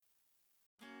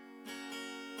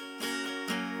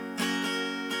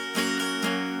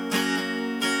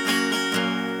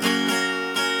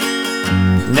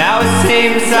Now it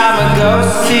seems I'm a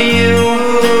ghost to you.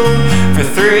 For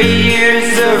 3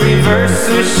 years the reverse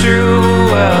was true.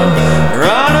 Well,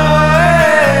 run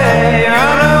away,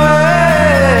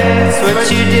 it's what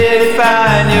you did,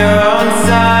 find your own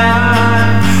sign.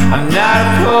 I'm not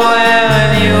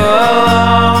pulling you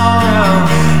along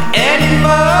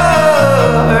anymore.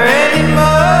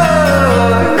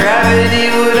 Gravity,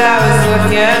 what I was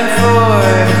looking for.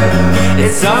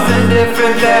 It's something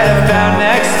different that I found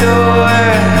next door.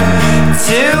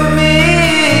 To me,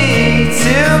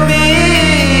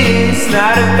 it's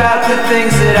not about the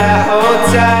things that I hold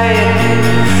tight.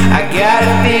 I got a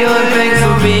feeling things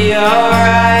will be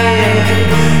alright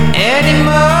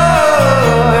anymore.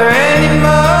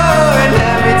 And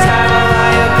every time I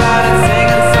lie about it,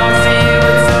 singing songs to you,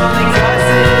 it's only 'cause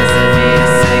it isn't me to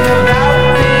sing about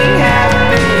being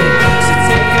happy. So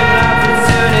take an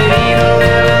opportunity to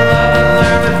live and love and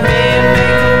learn with me and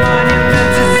make a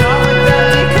monument to song without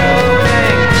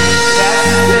decoding. That's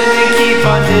the thing to keep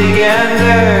on digging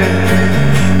dirt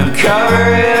and cover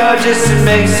it all just to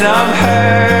make some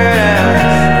hurt.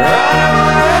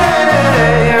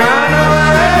 Run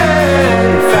away,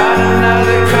 found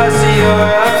another 'cause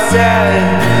you're upset.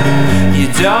 You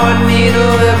don't need to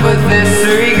live with this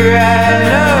regret,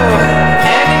 no,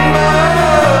 anymore.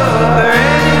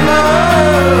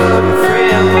 Free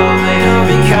and lonely, you'll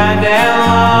be kind and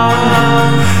long.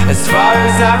 As far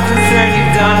as I'm concerned,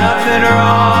 you've done nothing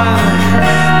wrong.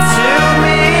 To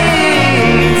me,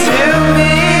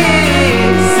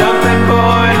 something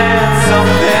born and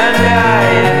something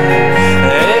died.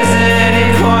 There isn't any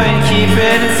point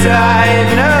keeping it tight,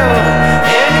 no,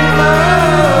 anymore.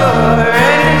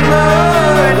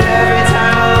 And every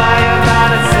time I lie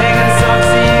about it, singing songs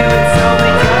to you, it's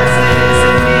only 'cause it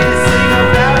isn't me to sing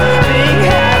about being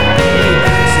happy.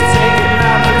 So take an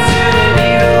opportunity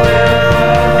to live and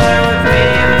love and learn with me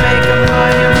and make a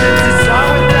monument to song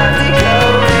without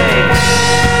decoding.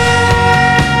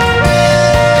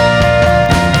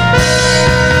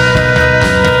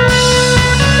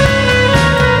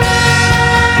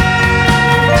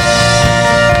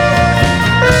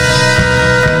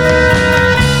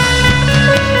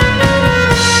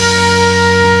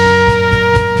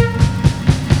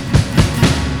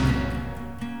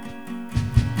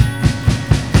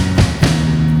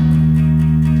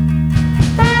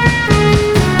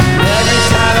 Every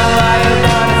time I lie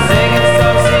about it, singing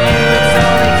songs to you, it's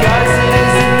only 'cause it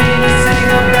isn't me to sing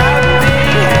about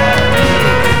being happy.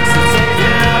 So take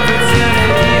an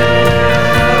opportunity to live and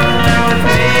love and learn with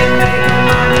me and make a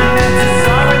monument to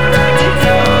song without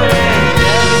decoding.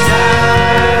 Every time I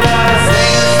lie about it,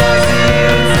 singing songs to you,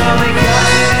 it's only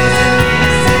 'cause it isn't me to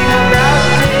sing about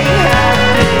being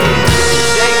happy.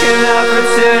 Take an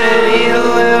opportunity to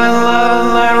live and love and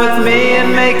learn with me and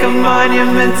make a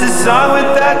monument to song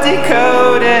without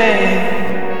decoding.